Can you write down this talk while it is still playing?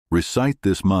Recite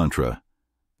this mantra,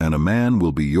 and a man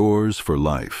will be yours for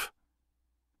life.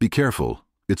 Be careful,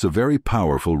 it's a very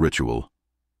powerful ritual.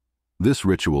 This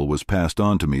ritual was passed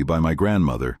on to me by my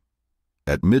grandmother.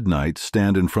 At midnight,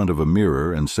 stand in front of a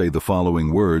mirror and say the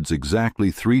following words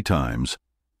exactly 3 times,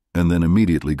 and then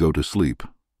immediately go to sleep,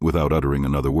 without uttering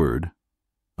another word.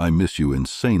 I miss you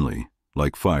insanely,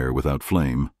 like fire without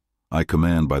flame. I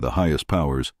command by the highest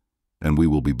powers, and we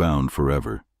will be bound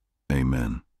forever.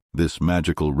 Amen. This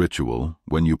magical ritual,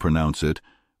 when you pronounce it,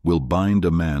 will bind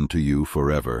a man to you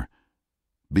forever.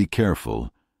 Be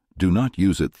careful. Do not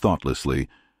use it thoughtlessly,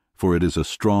 for it is a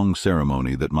strong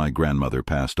ceremony that my grandmother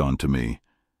passed on to me.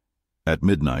 At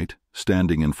midnight,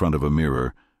 standing in front of a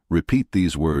mirror, repeat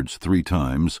these words 3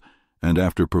 times, and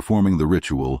after performing the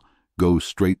ritual, go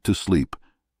straight to sleep,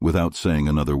 without saying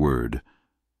another word.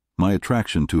 My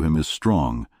attraction to him is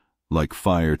strong, like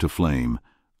fire to flame.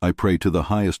 I pray to the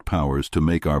highest powers to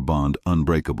make our bond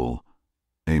unbreakable.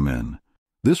 Amen.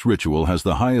 This ritual has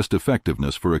the highest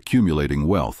effectiveness for accumulating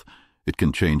wealth. It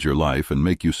can change your life and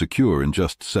make you secure in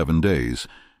just 7 days.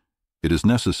 It is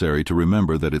necessary to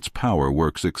remember that its power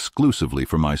works exclusively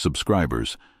for my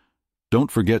subscribers. Don't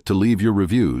forget to leave your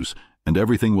reviews, and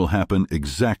everything will happen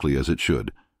exactly as it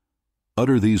should.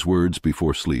 Utter these words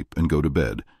before sleep and go to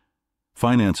bed.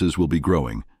 Finances will be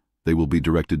growing. They will be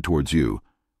directed towards you.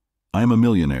 I am a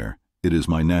millionaire. It is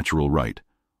my natural right.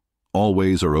 All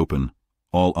ways are open.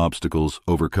 All obstacles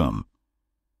overcome.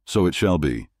 So it shall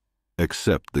be.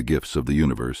 Accept the gifts of the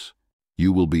universe.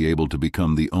 You will be able to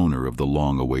become the owner of the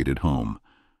long-awaited home.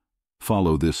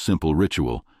 Follow this simple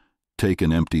ritual. Take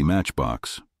an empty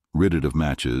matchbox, rid it of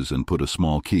matches, and put a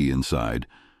small key inside.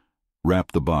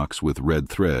 Wrap the box with red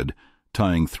thread,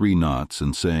 tying 3 knots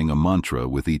and saying a mantra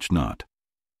with each knot.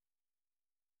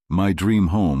 My dream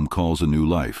home calls a new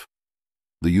life.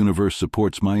 The universe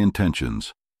supports my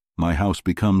intentions. My house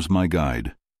becomes my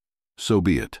guide. So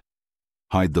be it.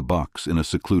 Hide the box in a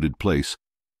secluded place,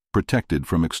 protected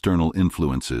from external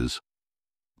influences.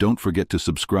 Don't forget to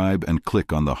subscribe and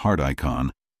click on the heart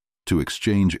icon to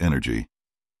exchange energy.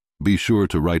 Be sure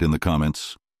to write in the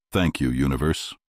comments, "Thank you, universe."